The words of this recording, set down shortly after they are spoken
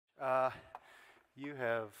Uh, you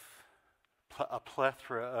have a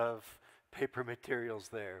plethora of paper materials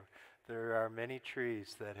there. There are many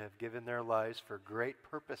trees that have given their lives for great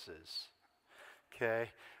purposes.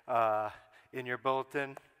 Okay. In your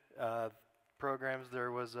bulletin programs,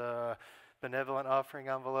 there was a benevolent offering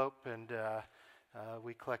envelope, and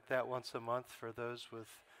we collect that once a month for those with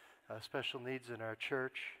special needs in our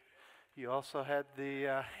church. You also had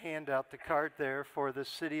the handout, the card there for the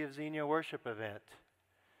City of Xenia worship event.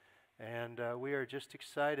 And we are just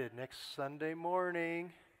excited next Sunday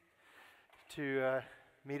morning to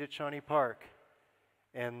meet at Shawnee Park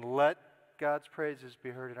and let God's praises be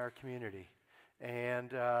heard in our community. And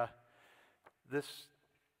this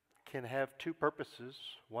can have two purposes.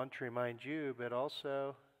 One, to remind you, but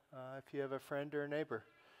also if you have a friend or a neighbor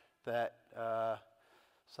that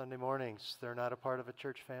Sunday mornings, they're not a part of a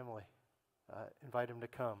church family, invite them to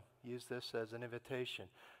come. Use this as an invitation.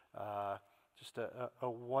 Just a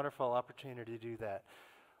wonderful opportunity to do that.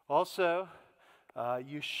 Also,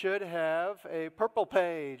 you should have a purple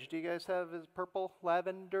page. Do you guys have a purple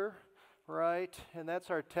lavender? Right? And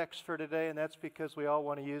that's our text for today, and that's because we all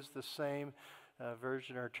want to use the same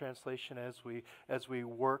version or translation as we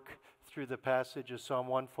work through the passage of Psalm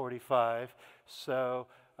 145. So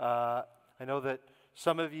I know that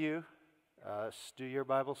some of you do your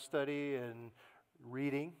Bible study and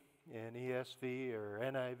reading in ESV or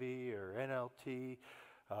NIV or NLT,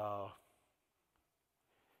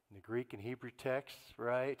 in the Greek and Hebrew texts,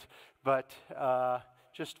 right? But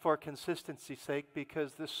just for consistency's sake,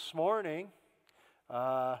 because this morning,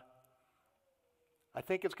 I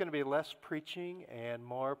think it's going to be less preaching and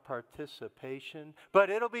more participation, but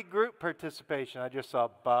it'll be group participation. I just saw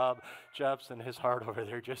Bob Jobson, his heart over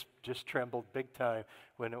there just trembled big time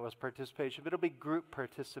when it was participation, but it'll be group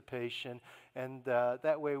participation, and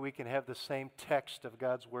that way we can have the same text of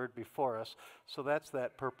God's Word before us. So that's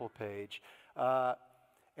that purple page.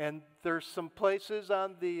 And there's some places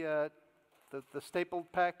on the stapled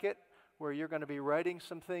packet where you're going to be writing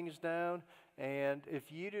some things down, and if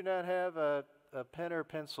you do not have a pen or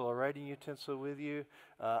pencil or writing utensil with you,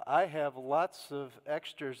 I have lots of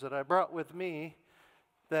extras that I brought with me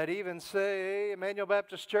that even say Emmanuel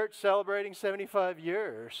Baptist Church celebrating 75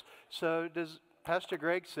 years. So Pastor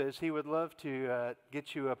Greg says he would love to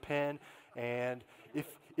get you a pen, and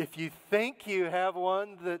if you think you have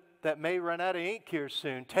one that may run out of ink here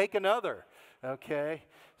soon, take another, okay?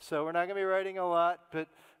 So we're not going to be writing a lot, but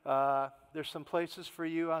there's some places for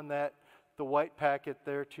you on the white packet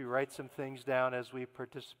there to write some things down as we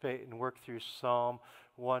participate and work through Psalm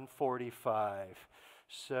 145.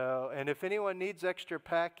 So, and if anyone needs extra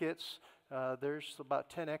packets, there's about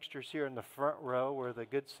 10 extras here in the front row where the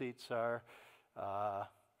good seats are. Does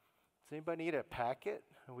anybody need a packet?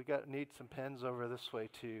 We need some pens over this way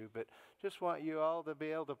too, but just want you all to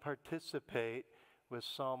be able to participate with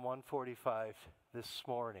Psalm 145 this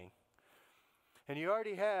morning. And you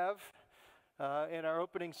already have in our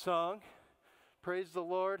opening song, Praise the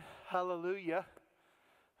Lord, Hallelujah.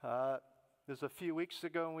 It was a few weeks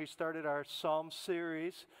ago when we started our Psalm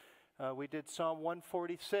series. We did Psalm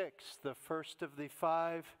 146, the first of the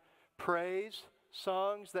 5 praise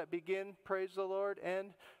songs that begin Praise the Lord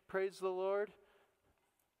and Praise the Lord.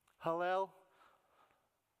 Hallel,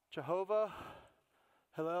 Jehovah,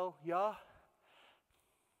 Hallel, Yah.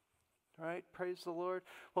 All right, praise the Lord.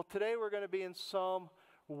 Well, today we're going to be in Psalm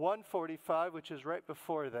 145, which is right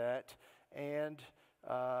before that. And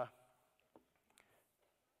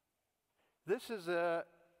this is an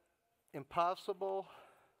impossible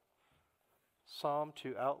psalm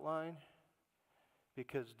to outline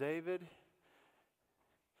because David,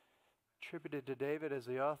 attributed to David as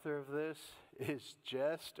the author of this, is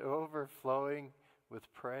just overflowing with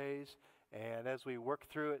praise. And as we work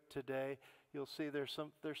through it today, you'll see there's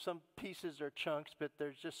some pieces or chunks, but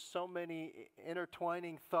there's just so many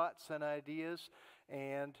intertwining thoughts and ideas.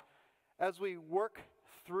 And as we work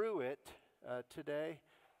through it today,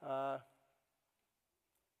 I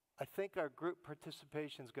think our group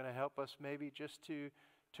participation is going to help us maybe just to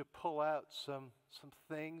pull out some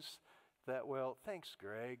things that will. Thanks,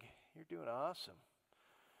 Greg. You're doing awesome.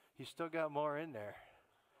 You still got more in there.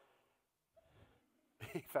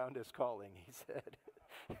 He found his calling, he said.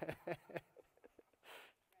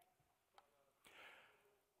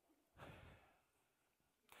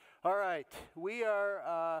 All right,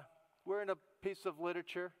 we're in a piece of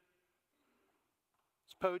literature.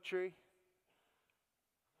 It's poetry.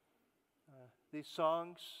 These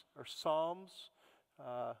songs are psalms,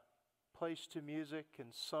 placed to music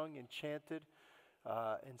and sung and chanted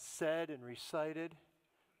and said and recited.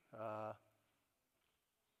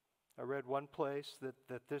 I read one place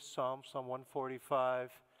that this psalm, Psalm 145,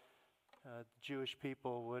 the Jewish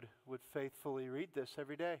people would faithfully read this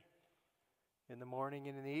every day, in the morning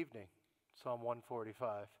and in the evening, Psalm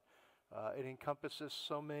 145. It encompasses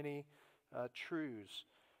so many truths.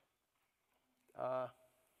 I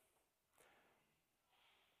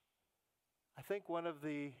think one of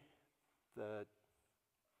the I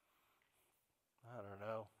don't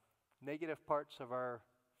know, negative parts of our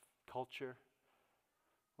culture,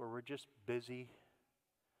 where we're just busy,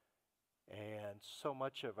 and so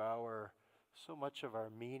much of our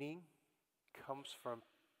meaning comes from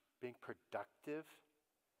being productive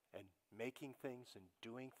and making things and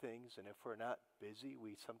doing things, and if we're not busy,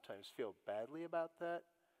 we sometimes feel badly about that.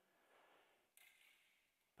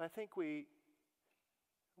 But I think we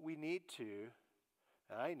need to,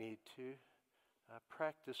 and I need to,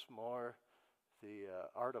 practice more the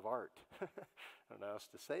art of art. I don't know how else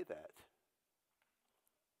to say that.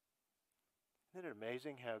 Isn't it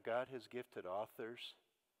amazing how God has gifted authors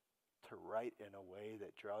to write in a way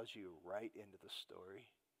that draws you right into the story?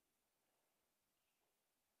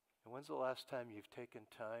 And when's the last time you've taken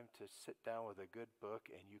time to sit down with a good book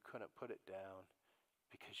and you couldn't put it down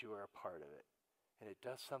because you were a part of it? And it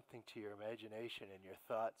does something to your imagination and your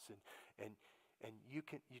thoughts, and you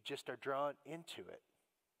just are drawn into it.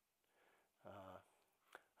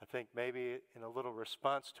 I think maybe in a little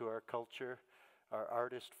response to our culture, our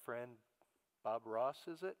artist friend Bob Ross,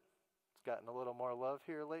 is it? It's gotten a little more love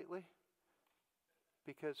here lately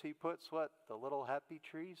because he puts what? The little happy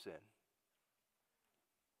trees in.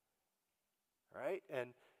 Right?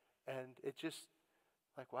 And it just,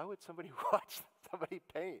 like, why would somebody watch somebody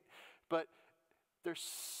paint? But there's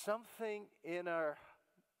something in our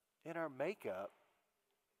makeup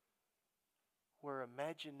where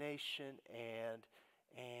imagination and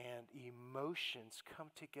emotions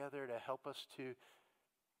come together to help us to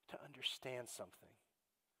understand something.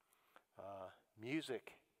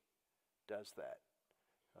 Music does that.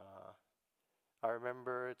 I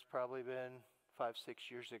remember it's probably been 5-6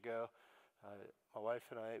 years ago. My wife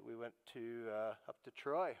and I, we went up to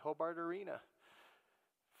Troy, Hobart Arena,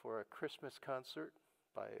 for a Christmas concert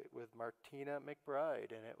with Martina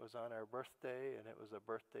McBride, and it was on our birthday, and it was a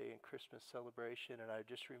birthday and Christmas celebration, and I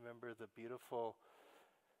just remember the beautiful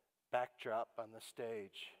backdrop on the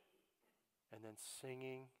stage, and then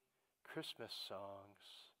singing Christmas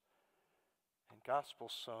songs and gospel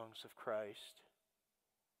songs of Christ.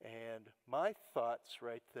 And my thoughts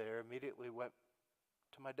right there immediately went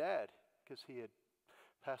to my dad, because he had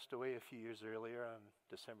passed away a few years earlier on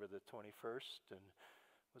December the 21st and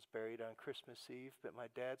was buried on Christmas Eve. But my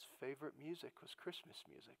dad's favorite music was Christmas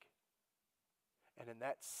music. And in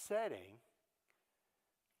that setting,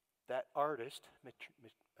 that artist,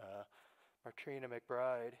 Martina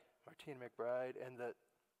McBride, and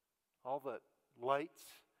all the lights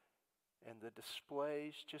and the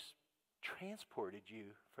displays just transported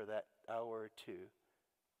you for that hour or two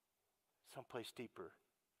someplace deeper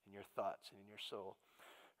in your thoughts and in your soul,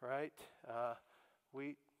 right?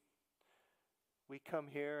 We come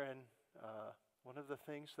here, and one of the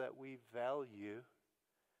things that we value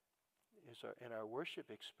is in our worship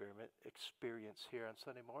experience here on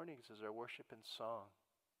Sunday mornings is our worship and song.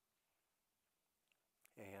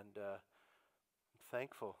 And I'm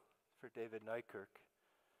thankful for David Nykirk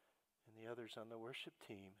and the others on the worship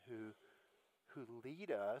team who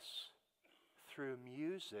lead us through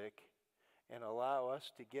music and allow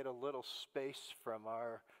us to get a little space from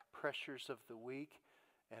our pressures of the week.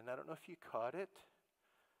 And I don't know if you caught it,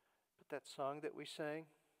 but that song that we sang,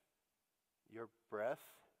 Your Breath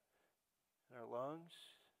in Our Lungs,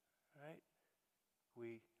 right?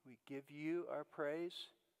 We give you our praise.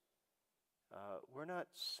 We're not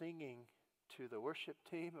singing to the worship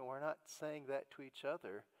team, and we're not saying that to each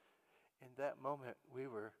other. In that moment,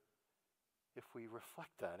 if we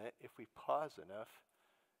reflect on it, if we pause enough,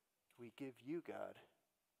 we give you, God,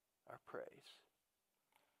 our praise.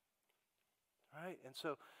 Right? And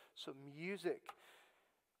so music,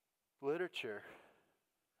 literature,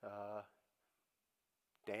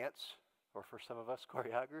 dance, or for some of us,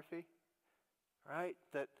 choreography, right?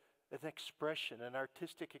 That an expression, an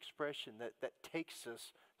artistic expression that takes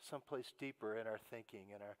us someplace deeper in our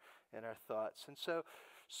thinking and our thoughts. And so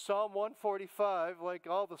Psalm 145, like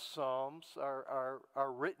all the Psalms, are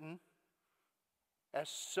written as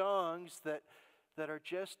songs that are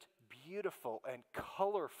just beautiful and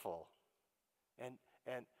colorful and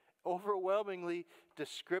overwhelmingly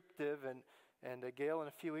descriptive. And Gail,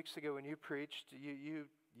 a few weeks ago when you preached, you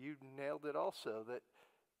nailed it also, that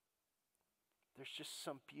there's just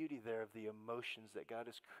some beauty there of the emotions that God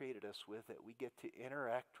has created us with, that we get to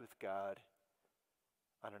interact with God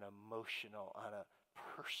on an emotional, on a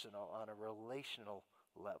personal, on a relational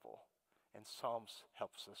level. And Psalms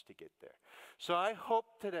helps us to get there. So I hope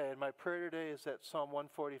today, and my prayer today is that Psalm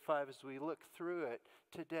 145, as we look through it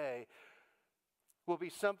today, will be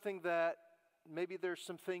something that maybe there's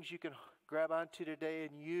some things you can grab onto today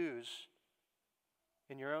and use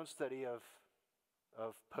in your own study of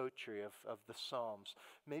poetry, of the Psalms.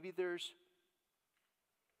 Maybe there's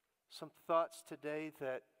some thoughts today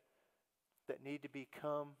that need to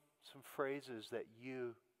become some phrases that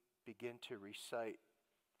you begin to recite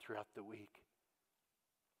throughout the week.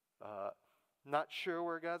 Not sure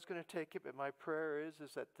where God's going to take it, but my prayer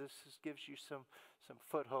is that this gives you some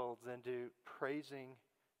footholds into praising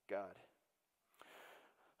God.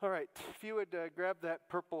 All right, if you would grab that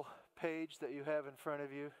purple page that you have in front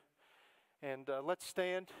of you, and let's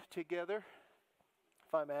stand together.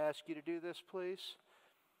 If I may ask you to do this, please.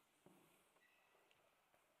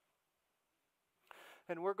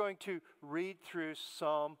 And we're going to read through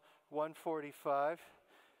Psalm 145.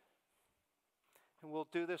 And we'll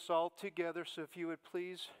do this all together, so if you would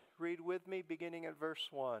please read with me, beginning at verse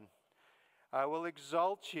 1. I will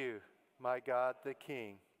exalt you, my God the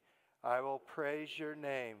King. I will praise your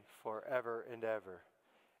name forever and ever.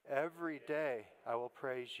 Every day I will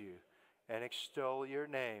praise you and extol your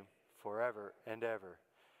name forever and ever.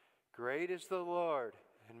 Great is the Lord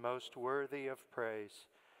and most worthy of praise.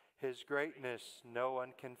 His greatness no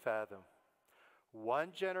one can fathom.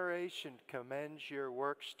 One generation commends your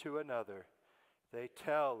works to another. They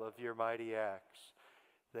tell of your mighty acts.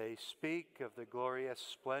 They speak of the glorious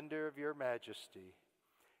splendor of your majesty.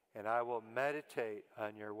 And I will meditate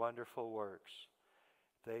on your wonderful works.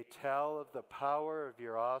 They tell of the power of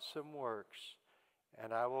your awesome works,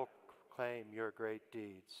 and I will proclaim your great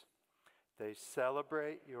deeds. They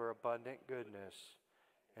celebrate your abundant goodness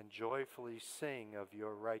and joyfully sing of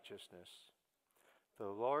your righteousness. The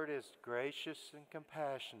Lord is gracious and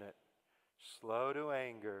compassionate, slow to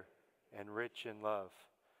anger, and rich in love.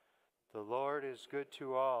 The Lord is good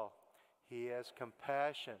to all. He has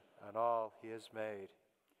compassion on all he has made.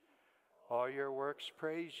 All your works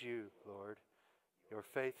praise you, Lord. Your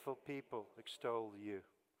faithful people extol you.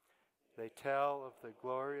 They tell of the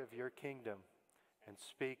glory of your kingdom and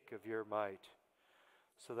speak of your might,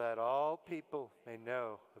 so that all people may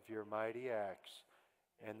know of your mighty acts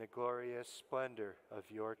and the glorious splendor of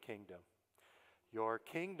your kingdom. Your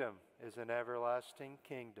kingdom is an everlasting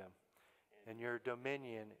kingdom, and your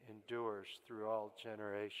dominion endures through all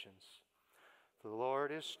generations. The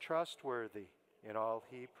Lord is trustworthy in all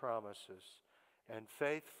he promises, and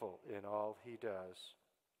faithful in all he does.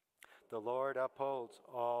 The Lord upholds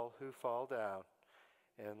all who fall down,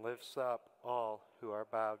 and lifts up all who are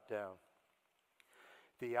bowed down.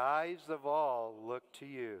 The eyes of all look to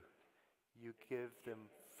you. You give them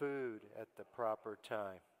food at the proper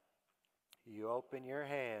time. You open your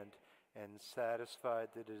hand and satisfy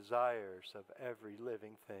the desires of every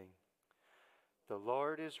living thing. The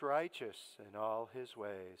Lord is righteous in all his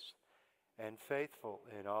ways, and faithful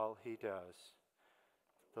in all he does.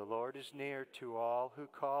 The Lord is near to all who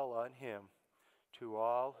call on him, to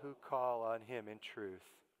all who call on him in truth.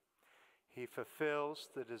 He fulfills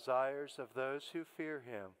the desires of those who fear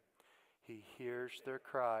him. He hears their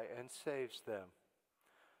cry and saves them.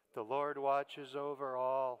 The Lord watches over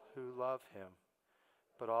all who love him,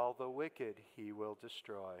 but all the wicked he will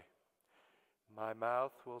destroy. My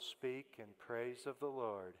mouth will speak in praise of the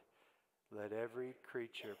Lord. Let every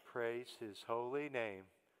creature praise his holy name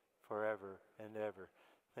forever and ever.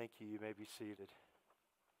 Thank you. You may be seated.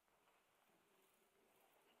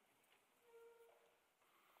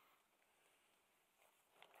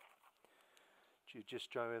 Would you just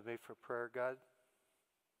join with me for prayer, God?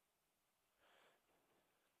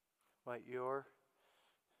 Might your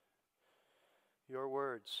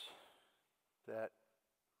words that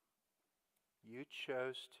you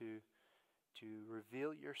chose to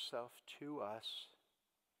reveal yourself to us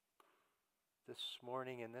this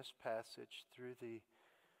morning in this passage through the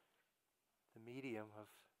medium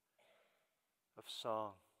of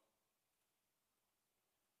song.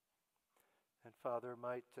 And Father,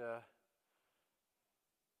 might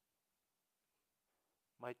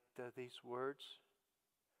these words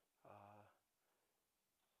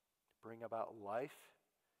bring about life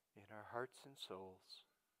in our hearts and souls,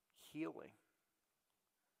 healing,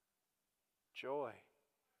 joy,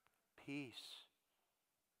 peace,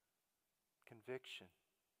 conviction.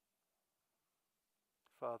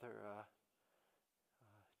 Father,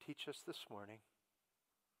 teach us this morning.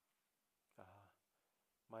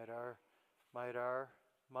 Might our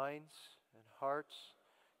minds and hearts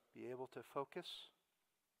be able to focus.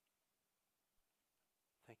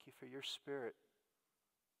 Thank you for your Spirit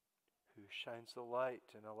who shines the light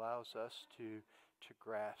and allows us to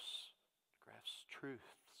grasp grasp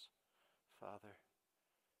truths, Father,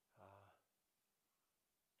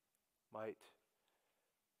 might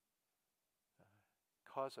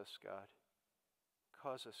cause us, God,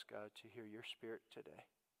 to hear your Spirit today.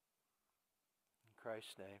 In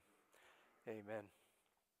Christ's name, amen.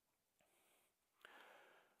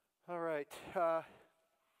 All right.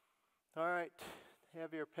 You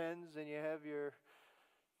have your pens and you have your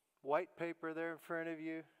white paper there in front of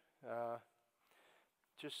you.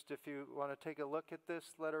 Just if you want to take a look at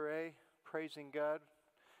this, letter A, praising God.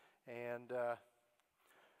 And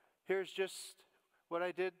here's just what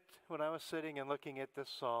I did when I was sitting and looking at this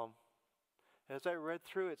psalm. As I read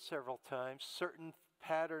through it several times, certain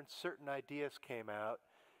patterns, certain ideas came out.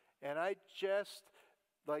 And I just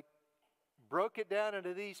broke it down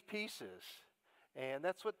into these pieces. And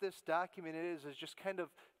that's what this document is just kind of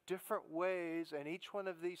different ways. And each one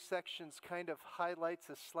of these sections kind of highlights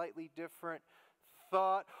a slightly different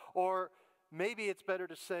thought, or maybe it's better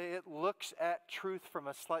to say it looks at truth from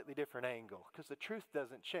a slightly different angle, because the truth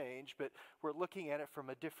doesn't change, but we're looking at it from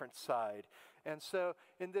a different side. And so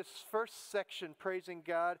in this first section, praising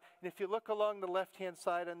God, and if you look along the left-hand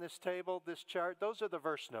side on this table, this chart, those are the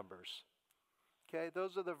verse numbers. Okay,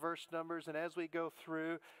 those are the verse numbers, and as we go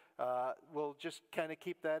through, we'll just kind of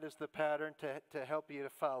keep that as the pattern to help you to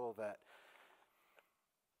follow that.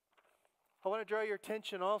 I want to draw your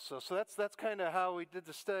attention also, so that's kind of how we did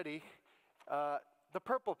the study. The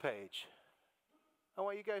purple page. I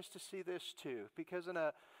want you guys to see this too, because in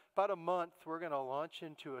about a month we're going to launch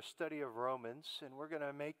into a study of Romans, and we're going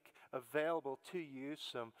to make available to you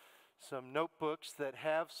some notebooks that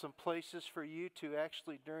have some places for you to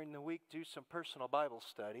actually during the week do some personal Bible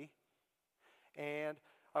study. And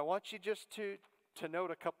I want you just to note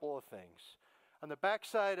a couple of things. On the back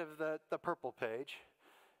side of the purple page,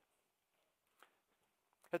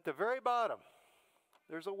 at the very bottom,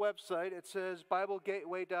 there's a website. It says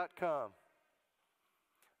BibleGateway.com.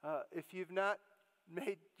 If you've not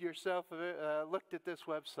made yourself looked at this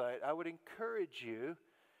website, I would encourage you,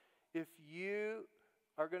 if you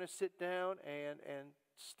are going to sit down and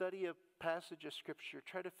study a passage of Scripture,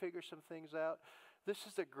 try to figure some things out, this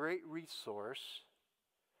is a great resource.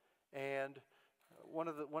 And one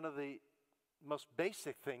of the most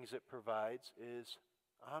basic things it provides is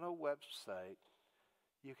on a website,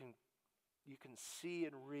 you can see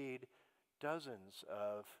and read dozens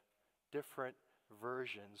of different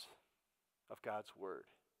versions of God's Word.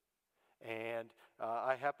 And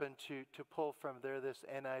I happen to pull from there this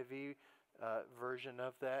NIV version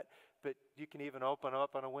of that, but you can even open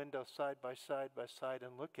up on a window side by side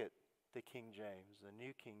and look at the King James, the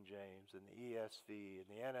New King James, and the ESV, and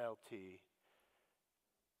the NLT.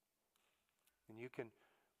 And you can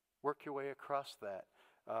work your way across that.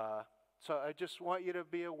 So I just want you to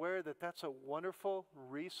be aware that that's a wonderful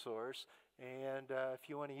resource. And if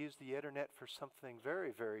you want to use the internet for something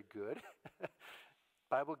very, very good,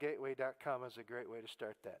 BibleGateway.com is a great way to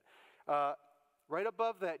start that. Right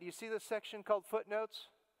above that, you see the section called footnotes?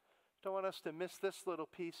 Don't want us to miss this little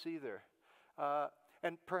piece either.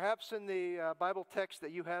 And perhaps in the Bible text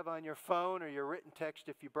that you have on your phone or your written text,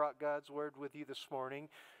 if you brought God's Word with you this morning,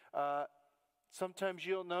 sometimes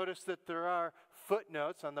you'll notice that there are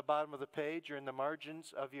footnotes on the bottom of the page or in the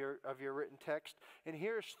margins of your written text. And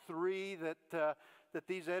here's three that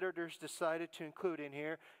these editors decided to include in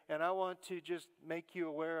here. And I want to just make you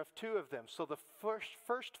aware of two of them. So the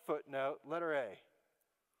first footnote, letter A.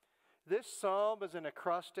 This psalm is an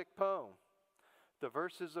acrostic poem, the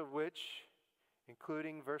verses of which,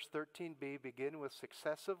 including verse 13b, begin with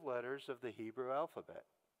successive letters of the Hebrew alphabet.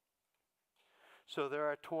 So there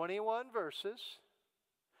are 21 verses,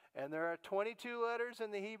 and there are 22 letters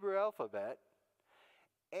in the Hebrew alphabet,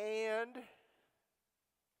 and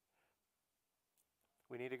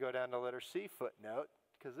we need to go down to letter C footnote,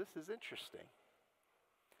 because this is interesting.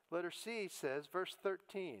 Letter C says, verse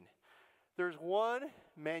 13, there's one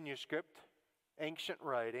manuscript, ancient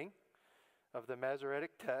writing, of the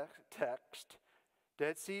Masoretic text,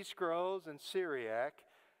 Dead Sea Scrolls, and Syriac.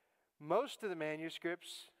 Most of the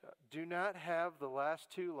manuscripts do not have the last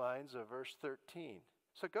two lines of verse 13.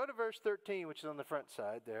 So go to verse 13, which is on the front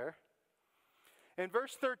side there. And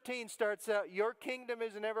verse 13 starts out, your kingdom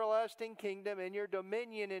is an everlasting kingdom, and your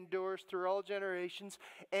dominion endures through all generations.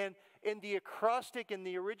 And in the acrostic, in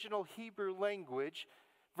the original Hebrew language,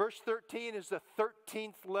 verse 13 is the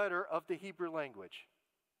 13th letter of the Hebrew language.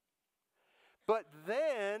 But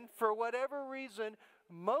then, for whatever reason,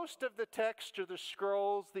 most of the text or the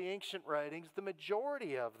scrolls, the ancient writings, the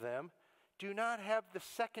majority of them do not have the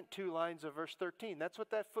second two lines of verse 13. That's what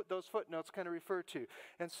those footnotes kind of refer to.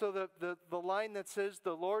 And so the line that says,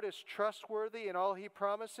 the Lord is trustworthy in all he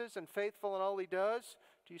promises and faithful in all he does.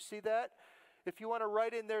 Do you see that? If you want to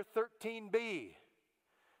write in there 13b,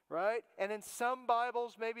 right? And in some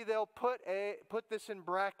Bibles, maybe they'll put this in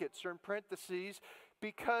brackets or in parentheses,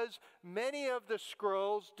 because many of the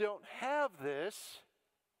scrolls don't have this.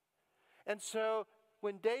 And so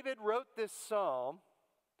when David wrote this psalm,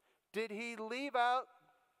 did he leave out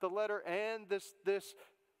the letter N, this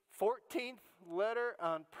 14th letter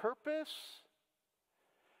on purpose?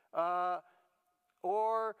 And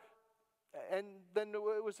then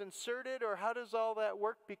it was inserted, or how does all that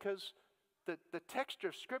work? Because the text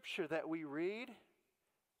of Scripture that we read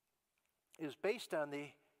is based on the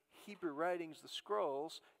Hebrew writings, the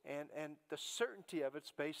scrolls, and the certainty of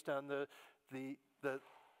it's based on the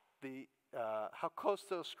how close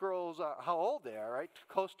those scrolls are, how old they are, right?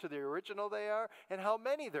 Close to the original they are, and how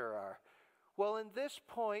many there are. Well, in this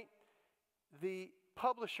point, the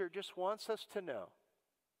publisher just wants us to know,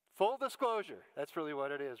 full disclosure, that's really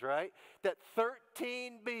what it is, right? That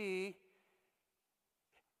 13b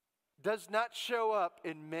does not show up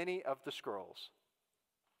in many of the scrolls.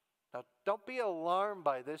 Now, don't be alarmed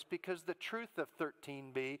by this, because the truth of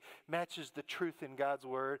 13b matches the truth in God's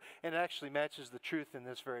Word, and actually matches the truth in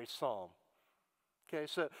this very psalm. Okay,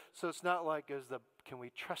 so it's not like, can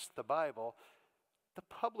we trust the Bible? The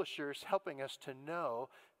publisher is helping us to know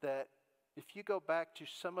that if you go back to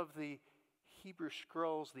some of the Hebrew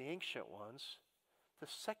scrolls, the ancient ones, the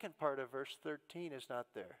second part of verse 13 is not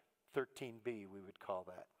there. 13b, we would call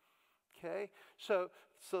that. Okay, so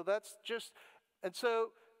that's just, and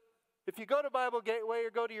so if you go to Bible Gateway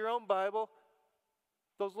or go to your own Bible,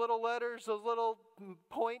 those little letters, those little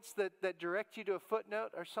points that direct you to a footnote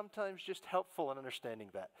are sometimes just helpful in understanding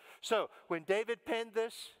that. So when David penned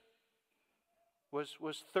this, was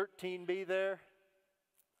 13b there?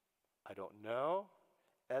 I don't know.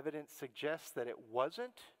 Evidence suggests that it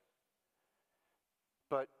wasn't.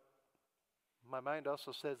 But my mind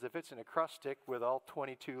also says if it's an acrostic with all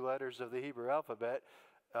 22 letters of the Hebrew alphabet,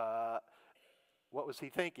 what was he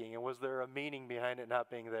thinking? And was there a meaning behind it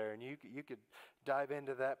not being there? And you could dive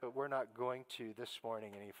into that, but we're not going to this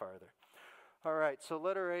morning any farther. All right, so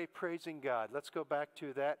letter A, praising God. Let's go back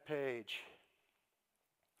to that page.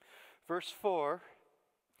 Verse 4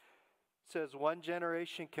 says, one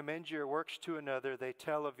generation commends your works to another. They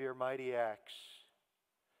tell of your mighty acts.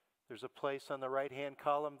 There's a place on the right-hand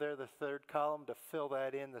column there, the third column, to fill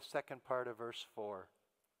that in, the second part of verse 4.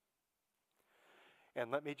 And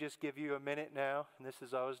let me just give you a minute now, and this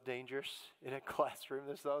is always dangerous in a classroom.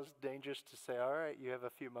 This is always dangerous to say, all right, you have a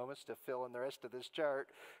few moments to fill in the rest of this chart.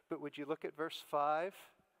 But would you look at verse 5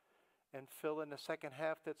 and fill in the second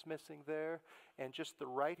half that's missing there? And just the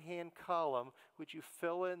right-hand column, would you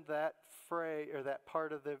fill in that phrase, or that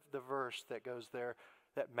part of the verse that goes there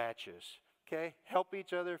that matches? Okay, help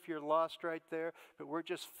each other if you're lost right there. But we're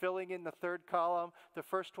just filling in the third column. The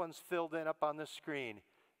first one's filled in up on the screen,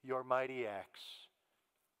 your mighty acts.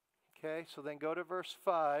 Okay, so then go to verse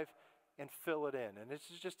 5 and fill it in. And this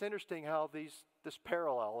is just interesting how this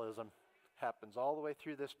parallelism happens all the way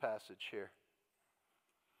through this passage here.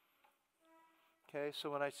 Okay, so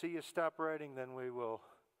when I see you stop writing, then we will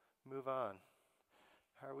move on.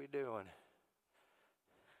 How are we doing?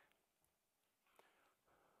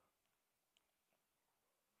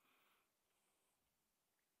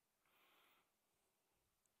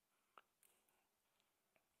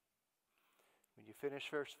 When you finish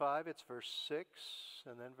verse 5, it's verse 6,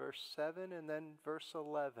 and then verse 7, and then verse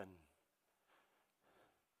 11.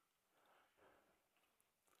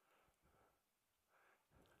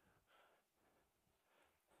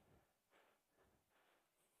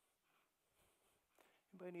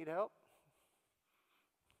 Anybody need help?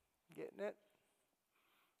 Getting it?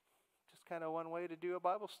 Just kind of one way to do a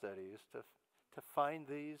Bible study is to find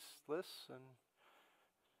these lists and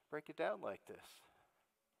break it down like this.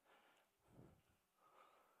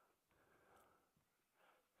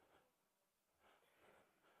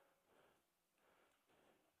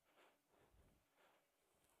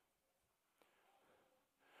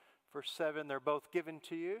 Verse 7, they're both given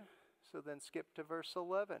to you. So then skip to verse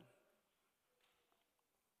 11.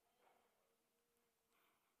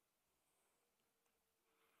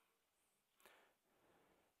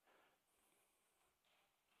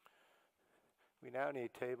 We now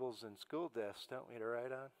need tables and school desks, don't we, to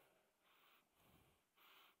write on?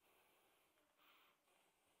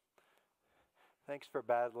 Thanks for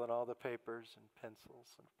battling all the papers and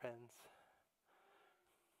pencils and pens.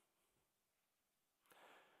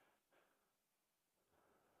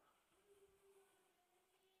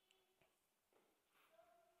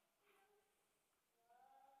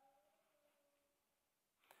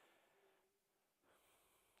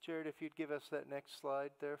 Jared, if you'd give us that next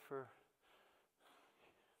slide there for...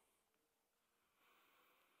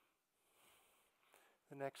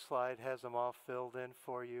 The next slide has them all filled in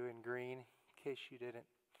for you in green, in case you didn't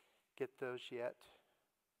get those yet.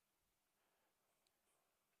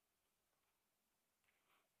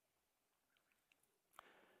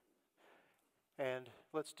 And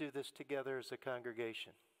let's do this together as a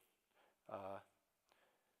congregation.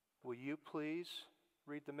 Will you please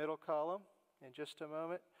read the middle column in just a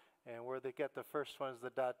moment? And where they get the first one is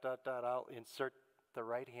the ... I'll insert the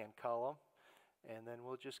right-hand column. And then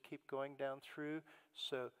we'll just keep going down through.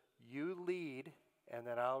 So you lead, and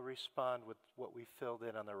then I'll respond with what we filled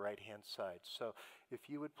in on the right-hand side. So if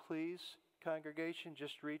you would please, congregation,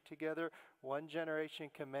 just read together. One generation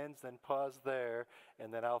commends, then pause there,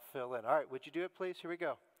 and then I'll fill in. All right, would you do it, please? Here we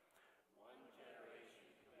go. One generation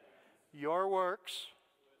commends. Your works,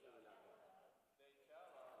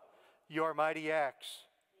 your mighty acts,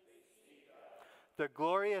 the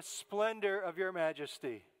glorious splendor of your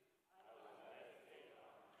majesty,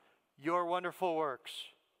 your wonderful works,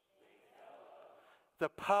 the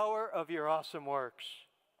power of your awesome works,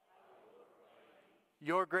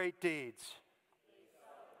 your great deeds,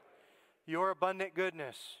 your abundant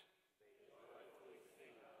goodness,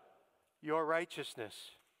 your righteousness,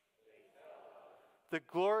 the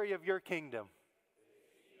glory of your kingdom,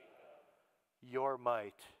 your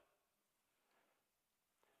might.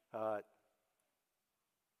 Does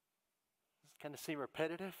this kind of seem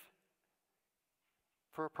repetitive?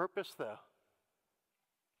 For a purpose, though.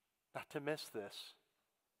 Not to miss this.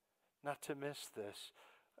 Not to miss this.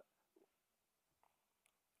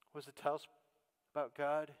 What does it tell us about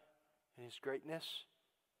God and His greatness?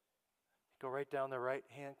 Go right down the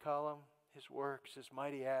right-hand column. His works, His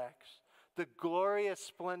mighty acts, the glorious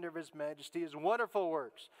splendor of His majesty, His wonderful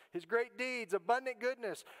works, His great deeds, abundant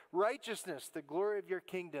goodness, righteousness, the glory of your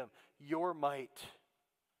kingdom, your might.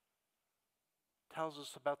 Tells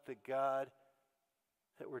us about the God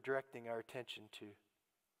that we're directing our attention to.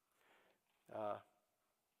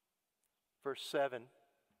 Verse 7,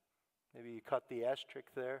 maybe you caught the asterisk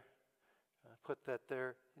there. Put that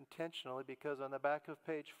there intentionally because on the back of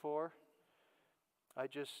page 4, I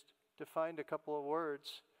just defined a couple of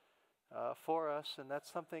words for us, and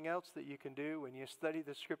that's something else that you can do when you study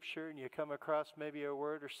the Scripture and you come across maybe a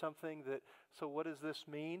word or something that, so what does this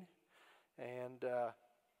mean? And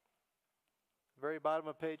very bottom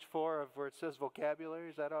of page 4 of where it says vocabulary,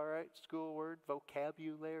 is that all right? School word,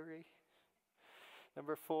 vocabulary.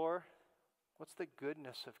 Number 4, what's the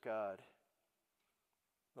goodness of God?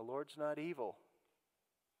 The Lord's not evil.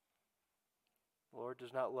 The Lord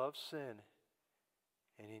does not love sin.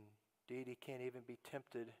 And indeed, He can't even be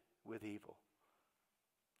tempted with evil.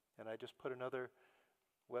 And I just put another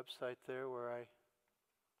website there where I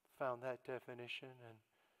found that definition, and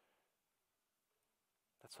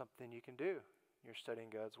that's something you can do. You're studying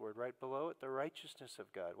God's Word. Right below it, the righteousness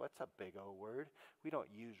of God. What's a big old word? We don't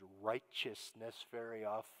use righteousness very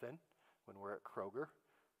often when we're at Kroger.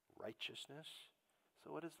 Righteousness.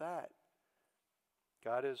 So what is that?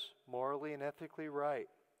 God is morally and ethically right.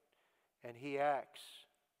 And He acts,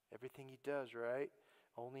 everything He does, right,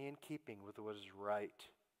 only in keeping with what is right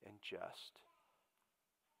and just.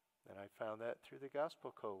 And I found that through the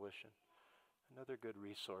Gospel Coalition, another good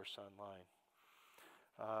resource online.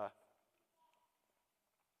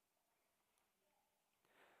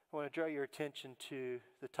 I want to draw your attention to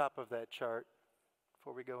the top of that chart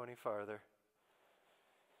before we go any farther.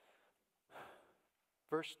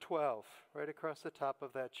 Verse 12, right across the top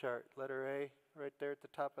of that chart, letter A, right there at the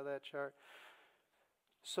top of that chart.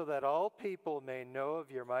 So that all people may know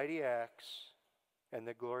of your mighty acts and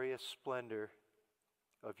the glorious splendor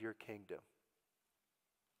of your kingdom.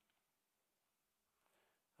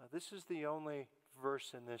 This is the only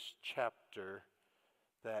verse in this chapter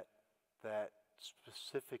that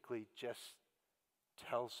specifically just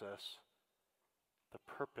tells us the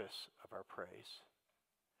purpose of our praise.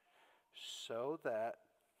 So that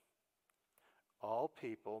all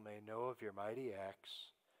people may know of your mighty acts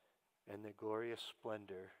and the glorious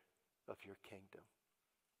splendor of your kingdom.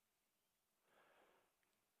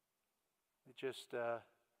 It just, I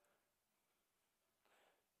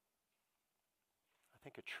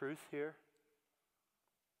think a truth here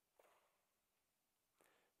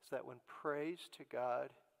is that when praise to God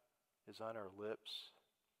is on our lips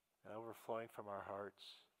and overflowing from our hearts,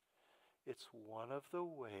 it's one of the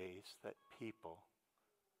ways that people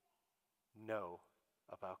know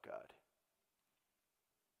about God.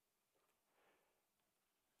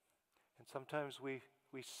 And sometimes we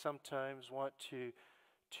sometimes want to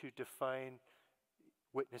define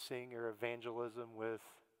witnessing or evangelism with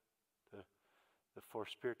the four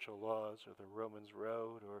spiritual laws or the Romans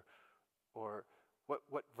Road or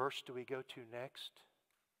what verse do we go to next?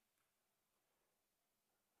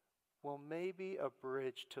 Well, maybe a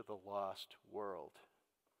bridge to the lost world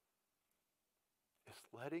is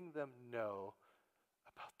letting them know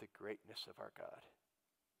about the greatness of our God.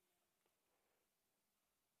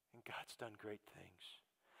 And God's done great things.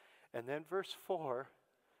 And then verse 4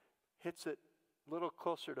 hits it a little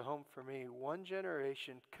closer to home for me. One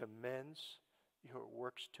generation commends your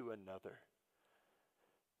works to another.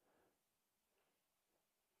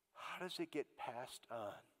 How does it get passed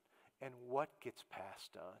on? And what gets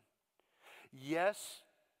passed on? Yes,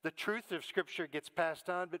 the truth of Scripture gets passed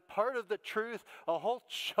on, but part of the truth, a whole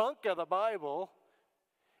chunk of the Bible,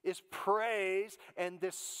 is praise and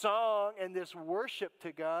this song and this worship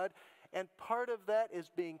to God. And part of that is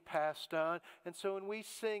being passed on. And so when we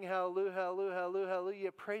sing hallelujah, hallelujah, hallelujah,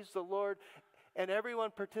 hallelujah, praise the Lord, and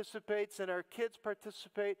everyone participates and our kids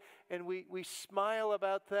participate and we smile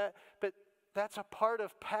about that, but that's a part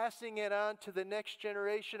of passing it on to the next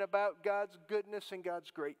generation about God's goodness and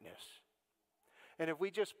God's greatness. And if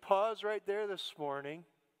we just pause right there this morning,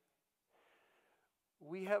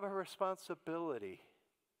 we have a responsibility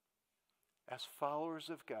as followers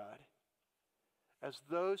of God, as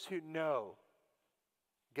those who know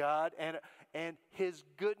God and His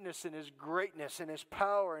goodness and His greatness and His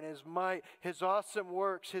power and His might, His awesome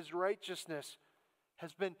works, His righteousness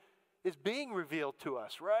is being revealed to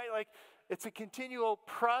us, right? Like it's a continual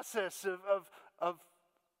process of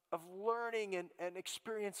learning and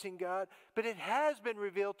experiencing God, but it has been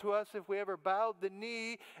revealed to us if we ever bowed the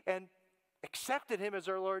knee and accepted Him as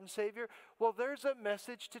our Lord and Savior. Well, there's a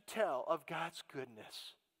message to tell of God's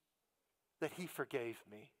goodness, that He forgave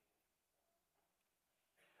me,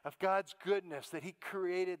 of God's goodness that He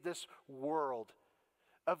created this world,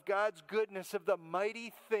 of God's goodness, of the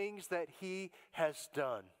mighty things that He has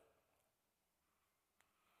done.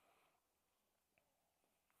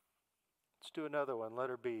 Let's do another one,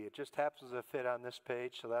 letter B. It just happens to fit on this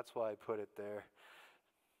page, so that's why I put it there.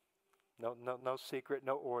 No secret,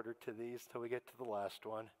 no order to these till we get to the last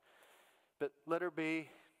one. But letter B,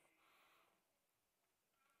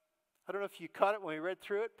 I don't know if you caught it when we read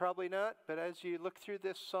through it, probably not, but as you look through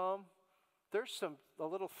this psalm, there's a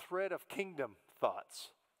little thread of kingdom thoughts.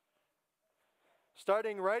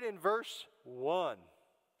 Starting right in verse 1.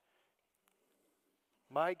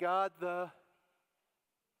 My God the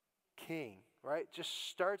King, right? Just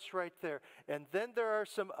starts right there. And then there are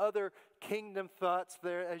some other kingdom thoughts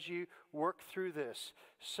there as you work through this.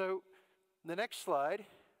 So the next slide,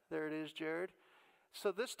 there it is, Jared.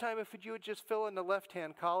 So this time if you would just fill in the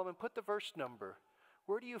left-hand column and put the verse number.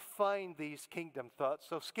 Where do you find these kingdom thoughts?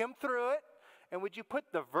 So skim through it, and would you put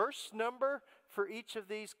the verse number for each of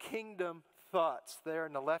these kingdom thoughts there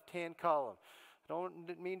in the left-hand column? I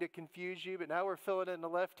didn't mean to confuse you, but now we're filling in the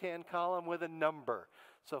left-hand column with a number.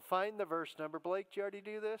 So find the verse number. Blake, did you already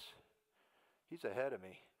do this? He's ahead of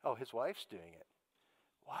me. Oh, his wife's doing it.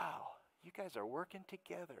 Wow, you guys are working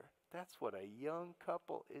together. That's what a young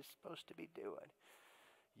couple is supposed to be doing.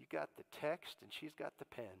 You got the text and she's got the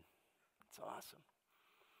pen. It's awesome.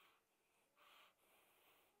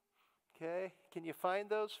 Okay, can you find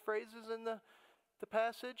those phrases in the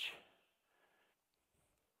passage?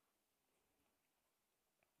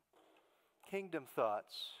 Kingdom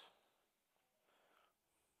thoughts.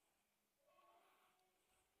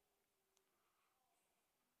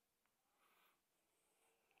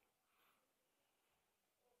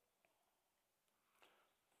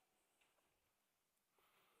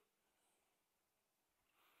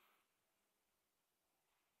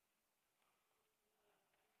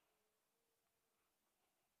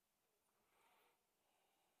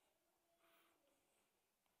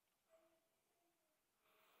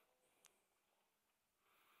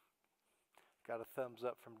 Got a thumbs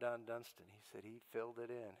up from Don Dunstan. He said he filled it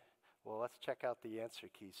in. Well, let's check out the answer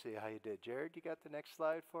key, see how you did. Jared, you got the next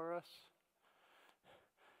slide for us?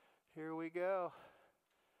 Here we go.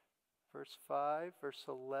 Verse 5, verse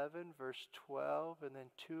 11, verse 12, and then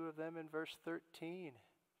two of them in verse 13.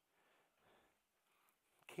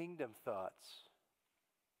 Kingdom thoughts.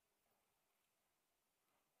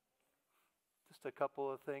 Just a couple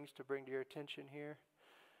of things to bring to your attention here.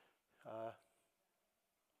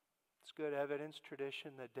 It's good evidence,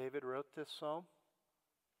 tradition, that David wrote this psalm.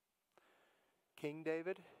 King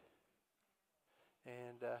David.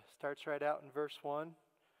 And starts right out in verse 1.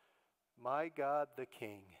 My God the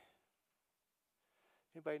King.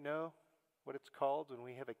 Anybody know what it's called when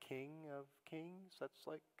we have a King of Kings? That's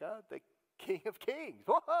like God, the King of Kings.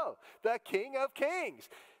 Whoa! The King of Kings.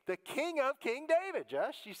 The King of King David,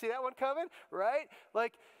 Josh. You see that one coming? Right?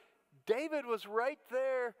 Like David was right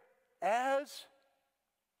there as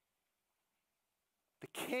the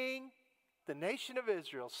king, the nation of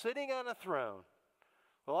Israel, sitting on a throne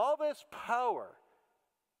with all this power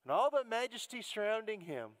and all the majesty surrounding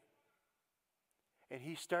him. And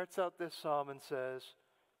he starts out this psalm and says,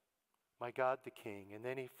 my God the King. And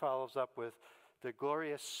then he follows up with the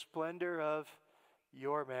glorious splendor of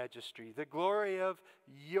your majesty, the glory of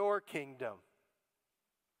your kingdom.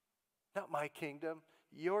 Not my kingdom,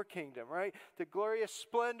 your kingdom, right? The glorious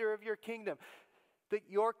splendor of your kingdom. That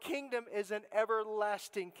your kingdom is an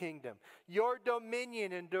everlasting kingdom. Your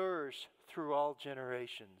dominion endures through all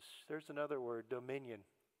generations. There's another word, dominion.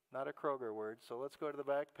 Not a Kroger word, so let's go to the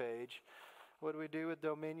back page. What do we do with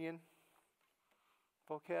dominion?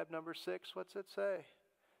 Vocab number 6, what's it say?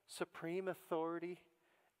 Supreme authority,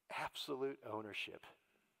 absolute ownership.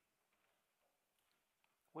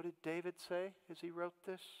 What did David say as he wrote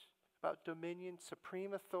this about dominion?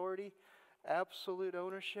 Supreme authority, absolute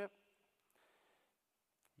ownership.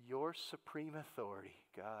 Your supreme authority,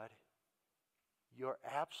 God, your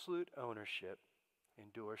absolute ownership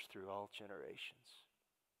endures through all generations.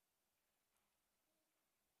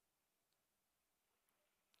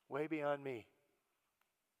 Way beyond me,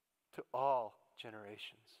 to all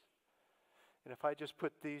generations. And if I just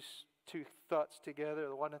put these two thoughts together,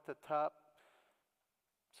 the one at the top,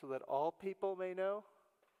 so that all people may know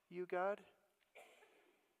you, God,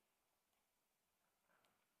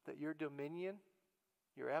 that your dominion,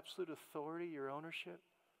 your absolute authority, your ownership,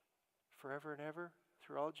 forever and ever,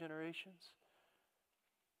 through all generations.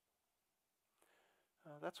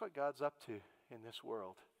 That's what God's up to in this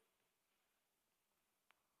world.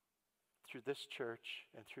 Through this church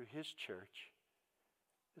and through His church,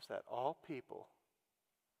 is that all people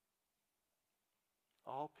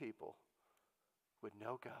would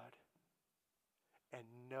know God and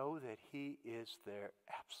know that He is their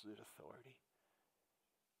absolute authority.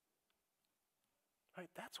 Right?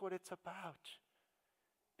 That's what it's about.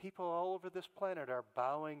 People all over this planet are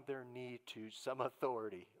bowing their knee to some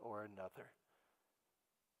authority or another.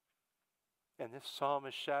 And this psalm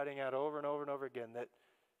is shouting out over and over and over again that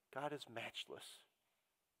God is matchless,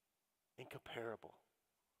 incomparable.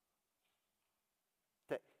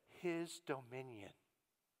 That His dominion,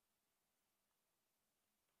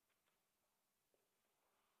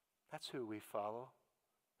 that's who we follow.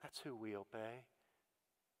 That's who we obey.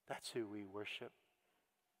 That's who we worship.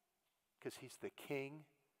 Because He's the King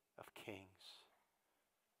of Kings.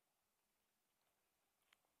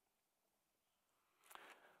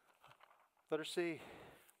 Letter C.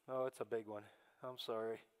 Oh, it's a big one. I'm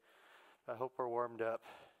sorry. I hope we're warmed up.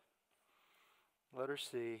 Letter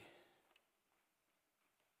C.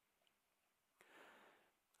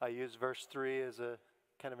 I use verse 3 as a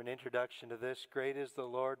kind of an introduction to this. Great is the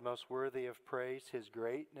Lord, most worthy of praise. His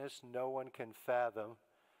greatness no one can fathom.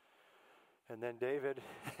 And then David,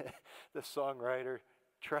 the songwriter,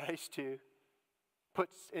 tries to put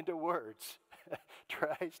into words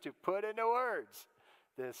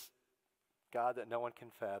this God that no one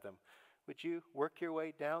can fathom. Would you work your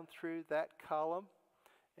way down through that column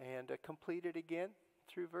and complete it again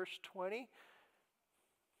through verse 20?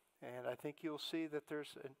 And I think you'll see that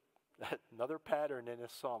there's another pattern in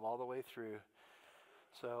this psalm all the way through.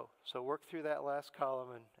 So work through that last column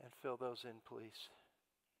and fill those in, please.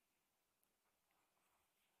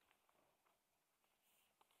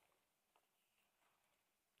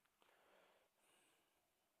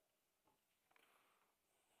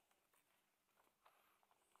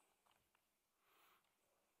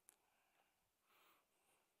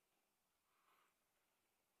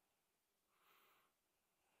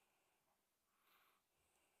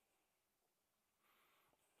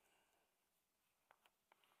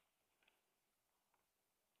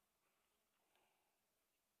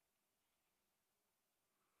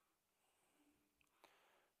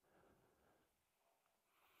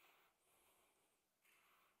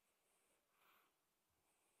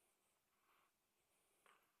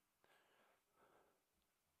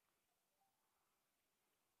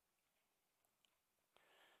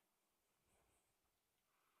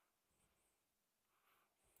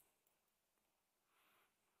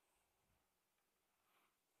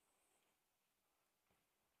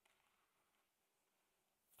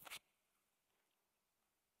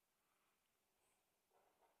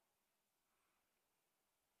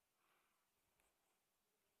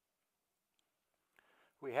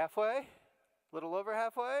 We halfway? A little over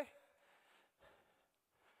halfway?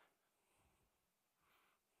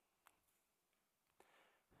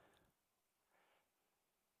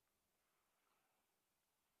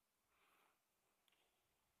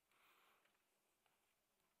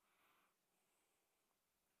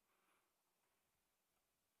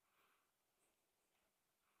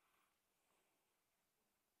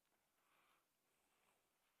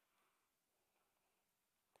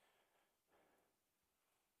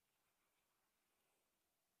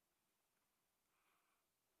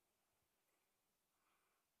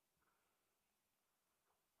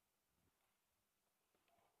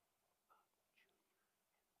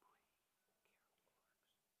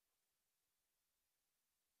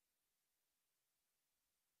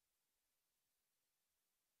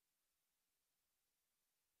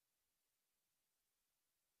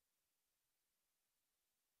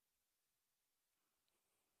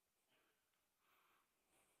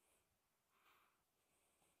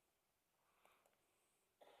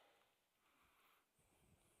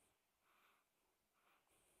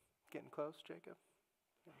 Getting close, Jacob?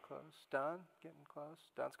 Getting close. Don, getting close.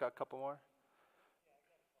 Don's got a couple more.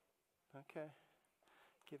 Okay.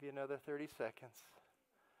 Give you another 30 seconds.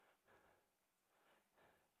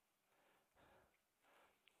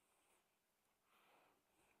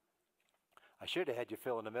 I should have had you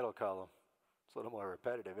fill in the middle column. It's a little more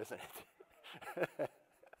repetitive, isn't it?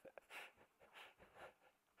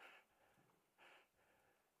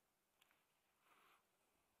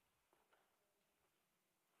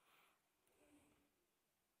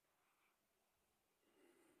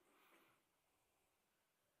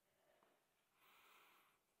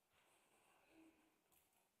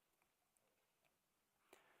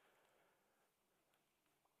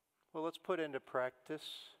 Well, let's put into practice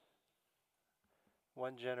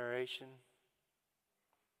one generation,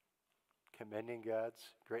 commending God's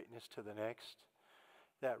greatness to the next.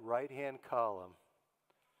 That right-hand column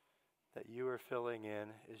that you are filling in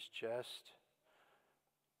is just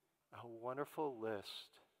a wonderful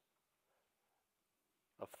list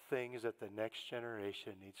of things that the next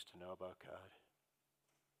generation needs to know about God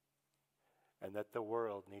and that the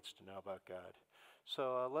world needs to know about God.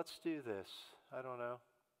 So let's do this. I don't know.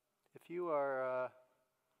 If you are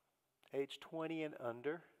age 20 and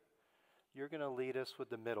under, you're going to lead us with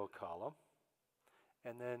the middle column.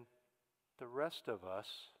 And then the rest of us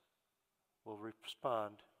will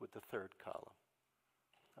respond with the third column.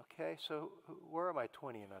 Okay, so where are my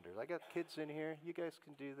 20 and unders? I got kids in here. You guys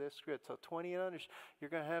can do this. Good. So 20 and unders, you're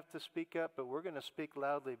going to have to speak up, but we're going to speak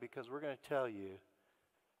loudly because we're going to tell you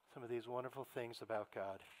some of these wonderful things about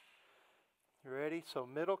God. You ready? So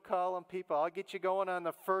middle column people, I'll get you going on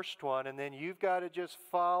the first one, and then you've got to just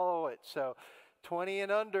follow it. So 20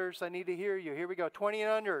 and unders, I need to hear you. Here we go. 20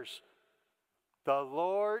 and unders. The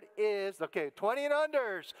Lord is, okay, 20 and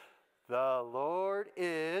unders. The Lord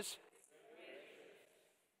is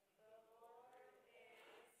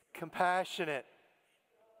compassionate,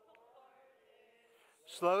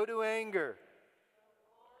 slow to anger,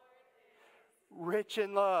 rich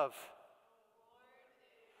in love,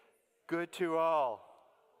 good to all,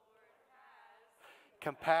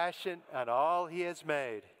 compassion on all he has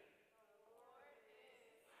made,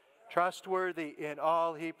 trustworthy in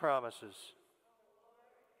all he promises,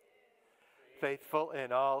 faithful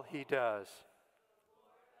in all he does.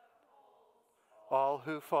 All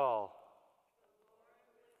who fall,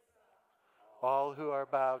 all who are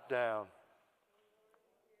bowed down,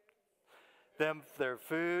 them their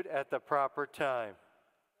food at the proper time.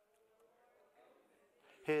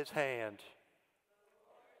 His hand,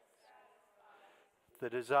 the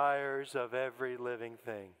desires of every living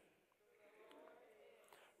thing,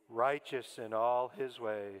 righteous in all his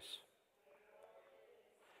ways,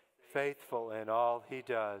 faithful in all he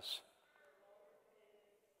does,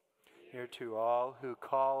 near to all who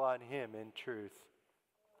call on him in truth,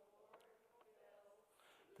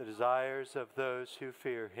 the desires of those who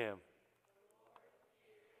fear him,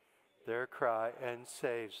 their cry and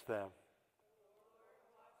saves them.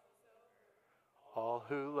 All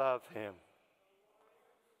who love him,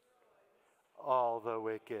 all the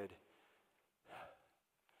wicked.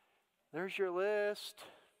 There's your list.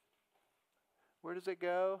 Where does it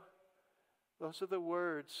go? Those are the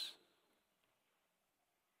words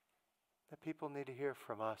that people need to hear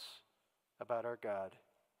from us about our God.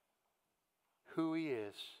 Who he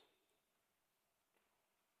is.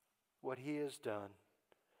 What he has done.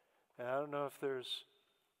 And I don't know if there's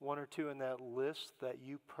one or two in that list that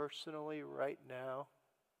you personally right now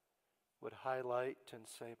would highlight and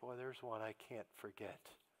say, boy, there's one I can't forget.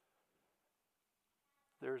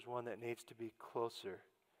 There's one that needs to be closer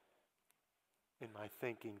in my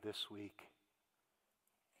thinking this week.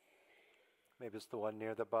 Maybe it's the one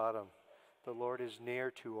near the bottom. The Lord is near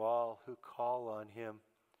to all who call on him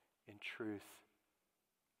in truth.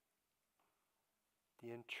 The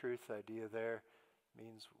in truth idea there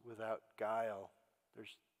means without guile.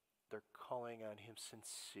 They're calling on him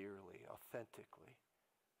sincerely, authentically,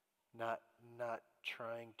 not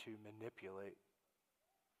trying to manipulate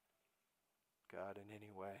God in any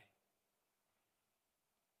way.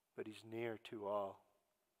 But he's near to all.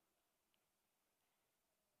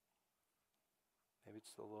 Maybe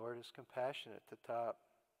it's the Lord is compassionate at the top.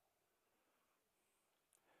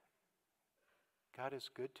 God is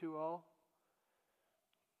good to all.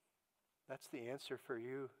 That's the answer for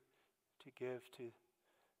you to give to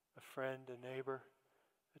a friend, a neighbor,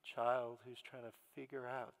 a child who's trying to figure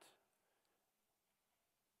out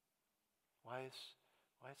why is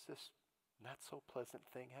this not so pleasant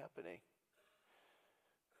thing happening?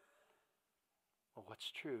 Well,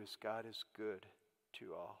 what's true is God is good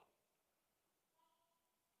to all.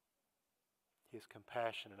 He has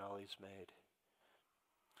compassion in all he's made.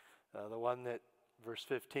 The one that, verse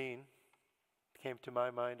 15, came to my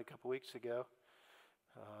mind a couple weeks ago.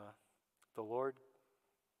 The Lord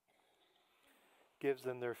gives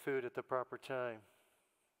them their food at the proper time.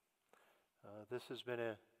 This has been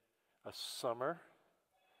a summer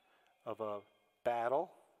of a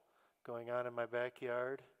battle going on in my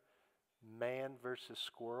backyard. Man versus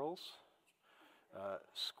squirrels.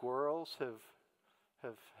 Squirrels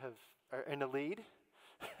are in the lead.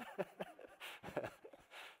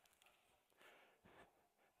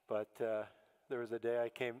 But there was a day I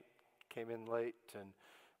came in late, and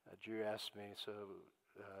Drew asked me, "So,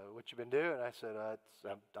 what you been doing?" I said,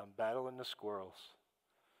 "I'm battling the squirrels,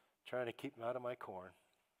 trying to keep them out of my corn."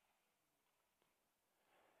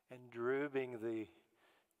 And Drew, being the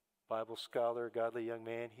Bible scholar, godly young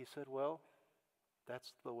man, he said, "Well,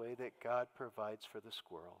 that's the way that God provides for the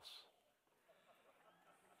squirrels."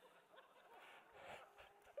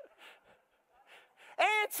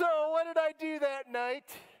 And so, what did I do that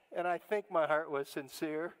night? And I think my heart was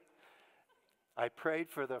sincere. I prayed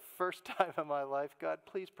for the first time in my life, "God,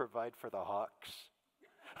 please provide for the hawks."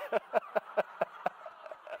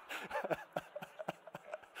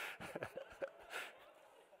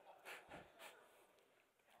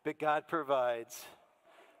 But God provides.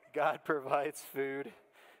 God provides food.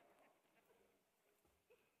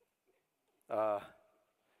 The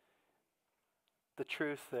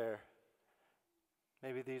truth there.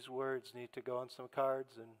 Maybe these words need to go on some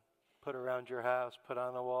cards and put around your house, put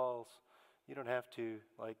on the walls. You don't have to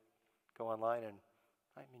go online and,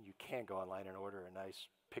 you can go online and order a nice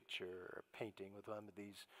picture or a painting with one of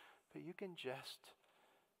these, but you can just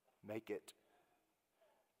make it.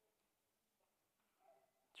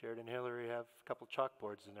 Jared and Hillary have a couple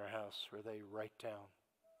chalkboards in their house where they write down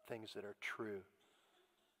things that are true,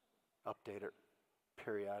 update it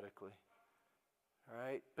periodically. All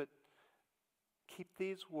right? But keep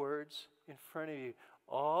these words in front of you.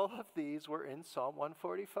 All of these were in Psalm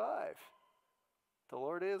 145. The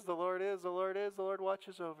Lord is, the Lord is, the Lord is, the Lord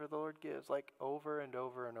watches over, the Lord gives, over and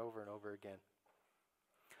over and over and over again.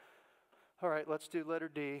 All right, let's do letter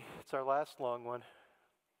D. It's our last long one.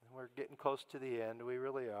 We're getting close to the end. We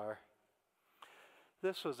really are.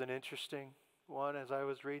 This was an interesting one as I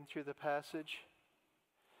was reading through the passage.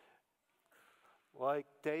 Like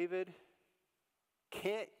David,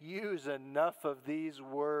 can't use enough of these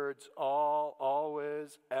words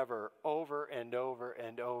always, ever, over and over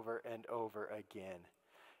and over and over again.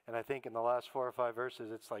 And I think in the last 4 or 5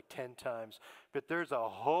 verses, it's 10 times. But there's a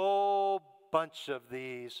whole bunch of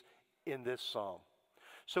these in this psalm.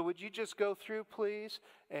 So would you just go through, please,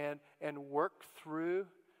 and work through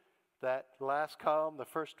that last column. The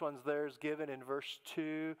first one's there is given in verse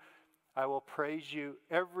 2. I will praise you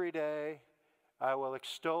every day. I will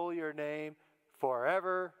extol your name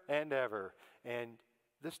forever and ever. And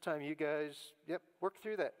this time you guys, work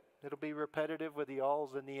through that. It'll be repetitive with the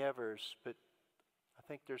alls and the evers, but I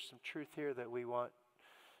think there's some truth here that we want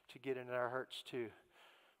to get in our hearts too.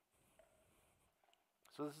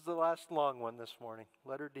 So this is the last long one this morning.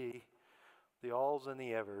 Letter D, the alls and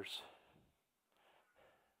the evers.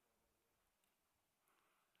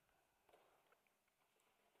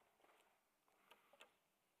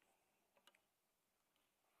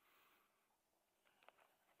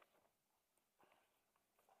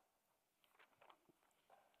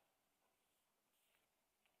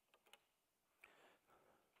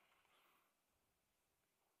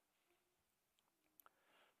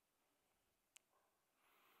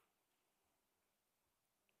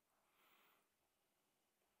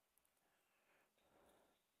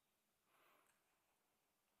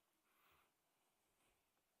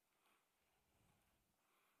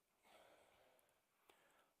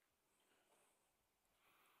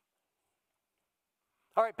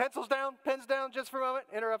 All right, pencils down, pens down just for a moment.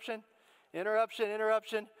 Interruption.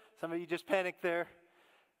 Some of you just panicked there.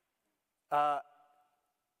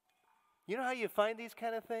 You know how you find these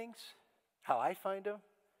kind of things? How I find them?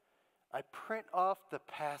 I print off the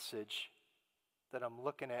passage that I'm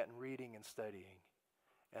looking at and reading and studying.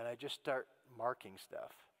 And I just start marking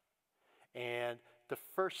stuff. And the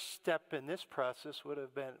first step in this process would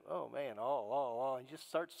have been, oh man, all. And you just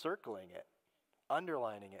start circling it,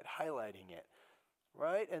 underlining it, highlighting it.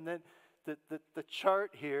 Right? And then the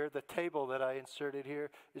chart here, the table that I inserted here,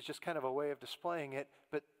 is just kind of a way of displaying it.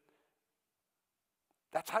 But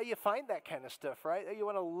that's how you find that kind of stuff, right? You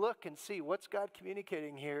want to look and see what's God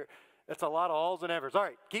communicating here. It's a lot of alls and evers. All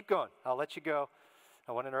right, keep going. I'll let you go.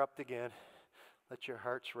 I won't interrupt again. Let your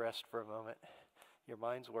hearts rest for a moment. Your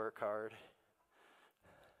minds work hard.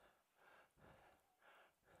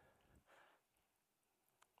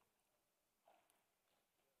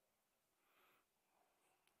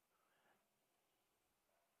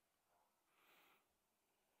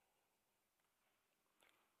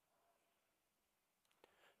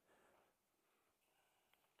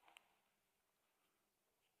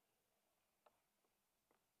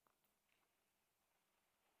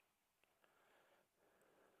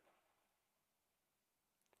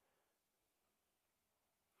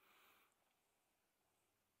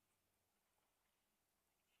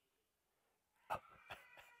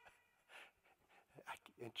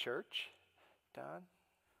 in church, Don?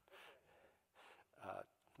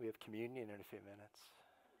 We have communion in a few minutes.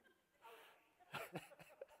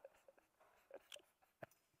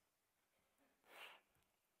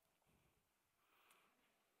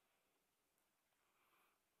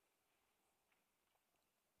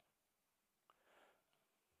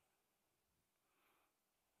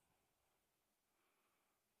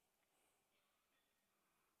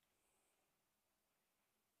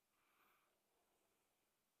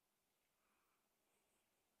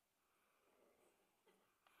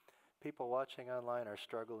 People watching online are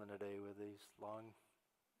struggling today with these long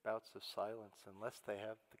bouts of silence unless they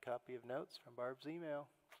have the copy of notes from Barb's email.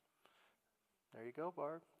 There you go,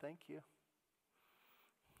 Barb. Thank you.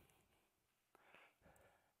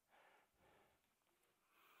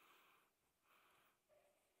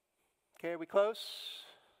 Okay, are we close?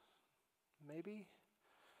 Maybe?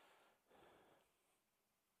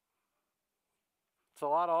 It's a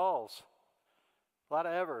lot of alls, a lot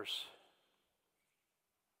of evers.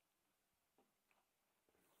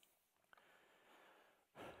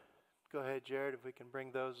 Go ahead, Jared, if we can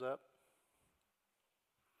bring those up.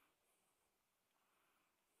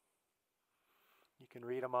 You can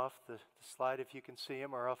read them off the slide if you can see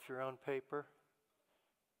them, or off your own paper.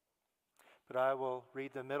 But I will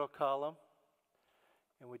read the middle column,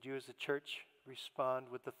 and would you as a church respond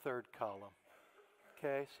with the third column?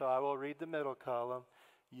 Okay, so I will read the middle column.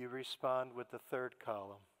 You respond with the third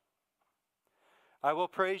column. I will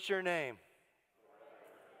praise your name.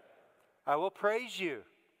 I will praise you.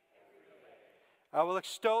 I will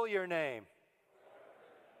extol your name.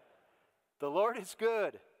 The Lord is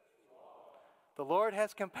good. The Lord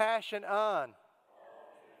has compassion on.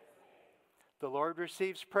 The Lord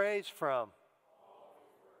receives praise from.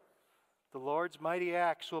 The Lord's mighty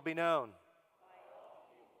acts will be known.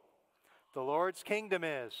 The Lord's kingdom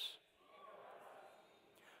is.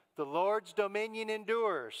 The Lord's dominion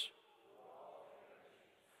endures.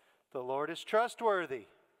 The Lord is trustworthy.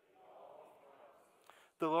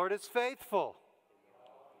 The Lord is faithful.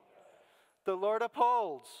 The Lord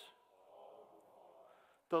upholds.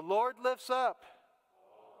 The Lord lifts up.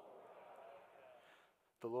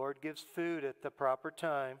 The Lord gives food at the proper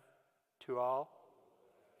time to all.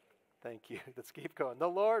 Thank you. Let's keep going. The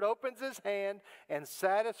Lord opens his hand and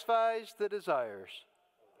satisfies the desires.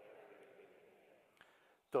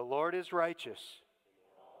 The Lord is righteous.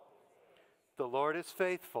 The Lord is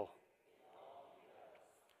faithful.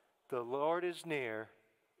 The Lord is near.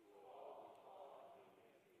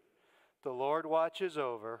 The Lord watches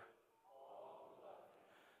over.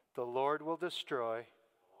 The Lord will destroy.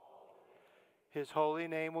 His holy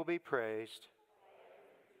name will be praised.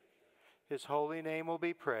 His holy name will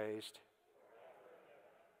be praised.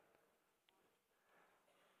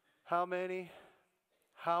 How many?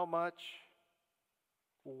 How much?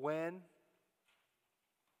 When?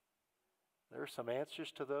 There are some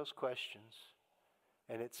answers to those questions,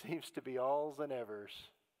 and it seems to be alls and evers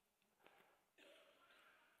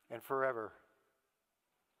and forever.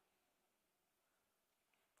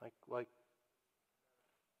 Like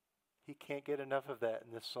he can't get enough of that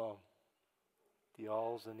in this song. The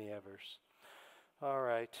alls and the evers. All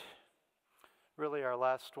right. Really our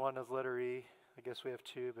last one is letter E. I guess we have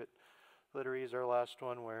two, but letter E is our last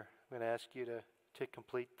one where I'm going to ask you to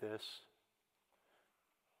complete this.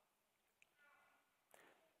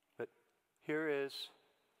 But here is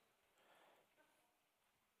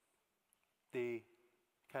the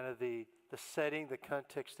kind of the setting, the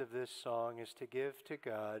context of this song is to give to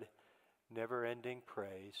God never-ending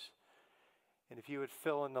praise. And if you would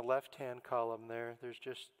fill in the left-hand column there's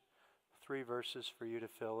just 3 verses for you to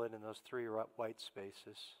fill in those 3 white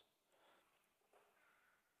spaces.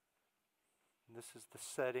 And this is the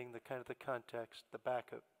setting, the kind of the context, the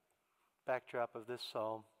backdrop of this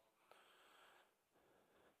psalm.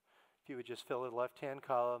 If you would just fill in the left-hand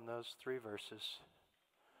column those 3 verses.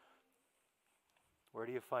 Where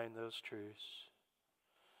do you find those truths?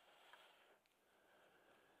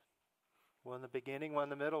 One in the beginning, one in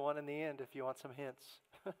the middle, one in the end, if you want some hints.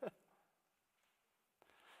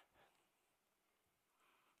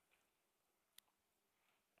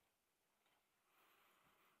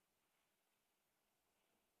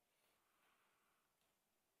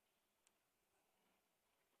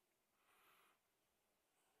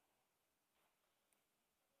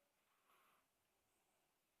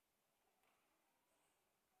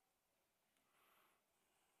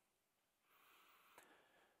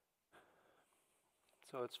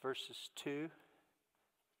 So it's verses 2,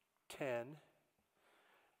 10,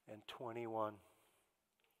 and 21.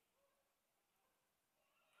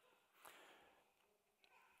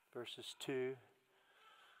 Verses 2,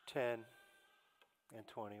 10, and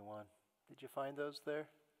 21. Did you find those there?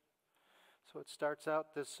 So it starts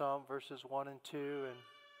out this psalm, verses 1 and 2, and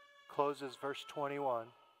closes verse 21.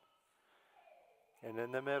 And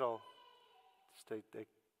in the middle, it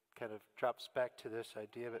kind of drops back to this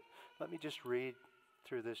idea. But let me just read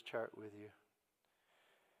through this chart with you.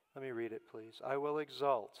 Let me read it, please. I will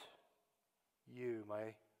exalt you,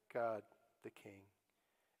 my God, the King.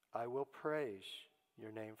 I will praise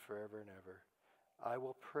your name forever and ever. I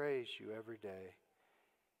will praise you every day.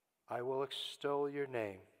 I will extol your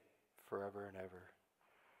name forever and ever.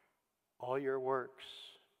 All your works,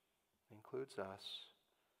 includes us,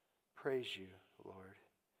 praise you, Lord.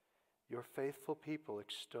 Your faithful people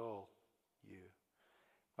extol you.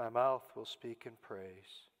 My mouth will speak in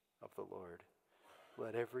praise of the Lord.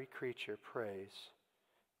 Let every creature praise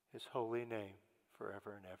his holy name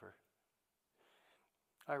forever and ever.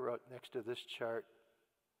 I wrote next to this chart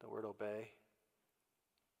the word obey.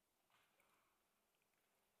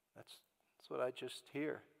 That's what I just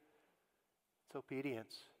hear. It's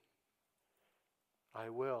obedience. I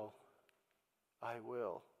will. I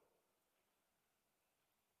will.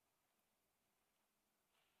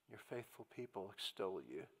 Your faithful people extol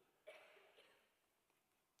you.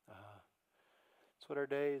 It's what our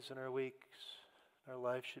days and our weeks, our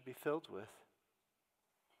lives should be filled with.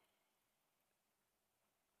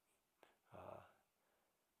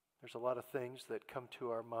 There's a lot of things that come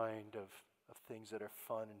to our mind of things that are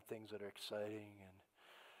fun and things that are exciting, and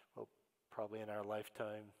we'll probably in our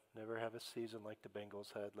lifetime never have a season like the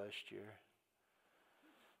Bengals had last year.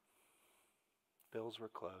 Bills were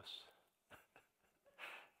close.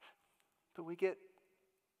 But we get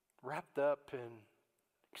wrapped up and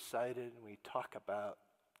excited and we talk about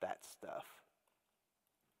that stuff.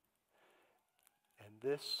 And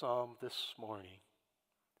this psalm this morning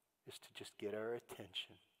is to just get our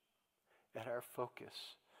attention and our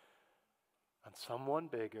focus on someone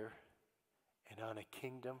bigger and on a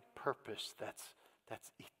kingdom purpose that's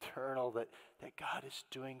eternal, that God is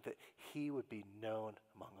doing, that he would be known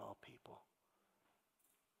among all people.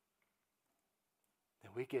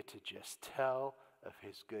 And we get to just tell of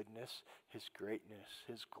his goodness, his greatness,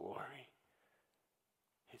 his glory,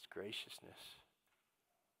 his graciousness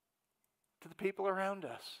to the people around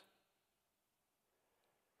us.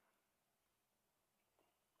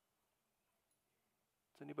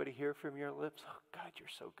 Does anybody hear from your lips, oh God, you're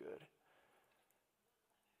so good.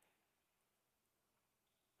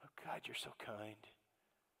 Oh God, you're so kind.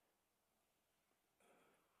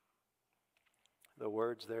 The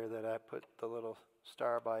words there that I put the little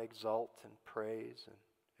star by, exalt and praise and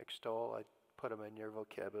extol, I put them in your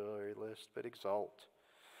vocabulary list, but exalt,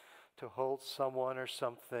 to hold someone or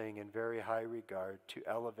something in very high regard, to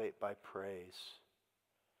elevate by praise.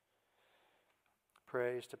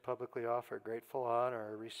 Praise, to publicly offer grateful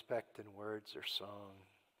honor or respect in words or song.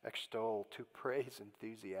 Extol, to praise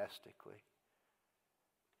enthusiastically.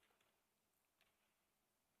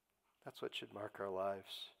 That's what should mark our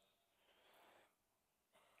lives.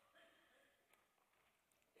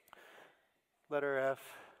 Letter F,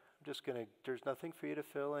 there's nothing for you to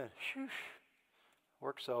fill in. Shoosh,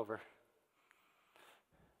 work's over.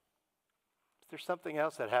 There's something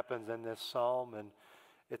else that happens in this psalm, and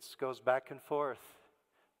it goes back and forth.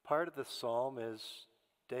 Part of the psalm is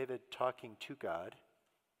David talking to God,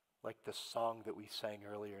 like the song that we sang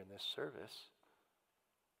earlier in this service.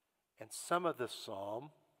 And some of the song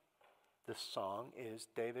is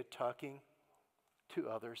David talking to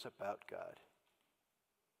others about God.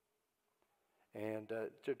 And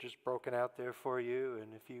they're just broken out there for you.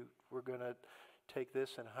 And if you were going to take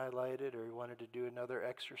this and highlight it, or you wanted to do another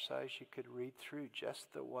exercise, you could read through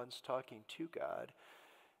just the ones talking to God.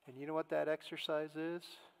 And you know what that exercise is?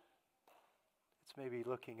 It's maybe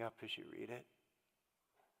looking up as you read it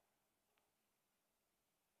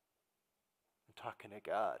and talking to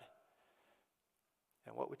God.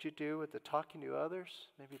 And what would you do with the talking to others?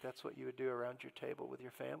 Maybe that's what you would do around your table with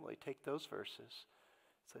your family. Take those verses.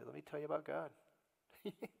 Say, let me tell you about God.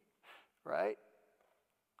 Right?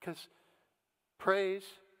 Because praise,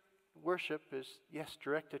 worship is, yes,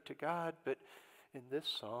 directed to God, but in this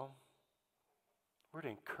psalm, we're to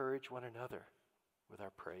encourage one another with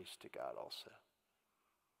our praise to God also.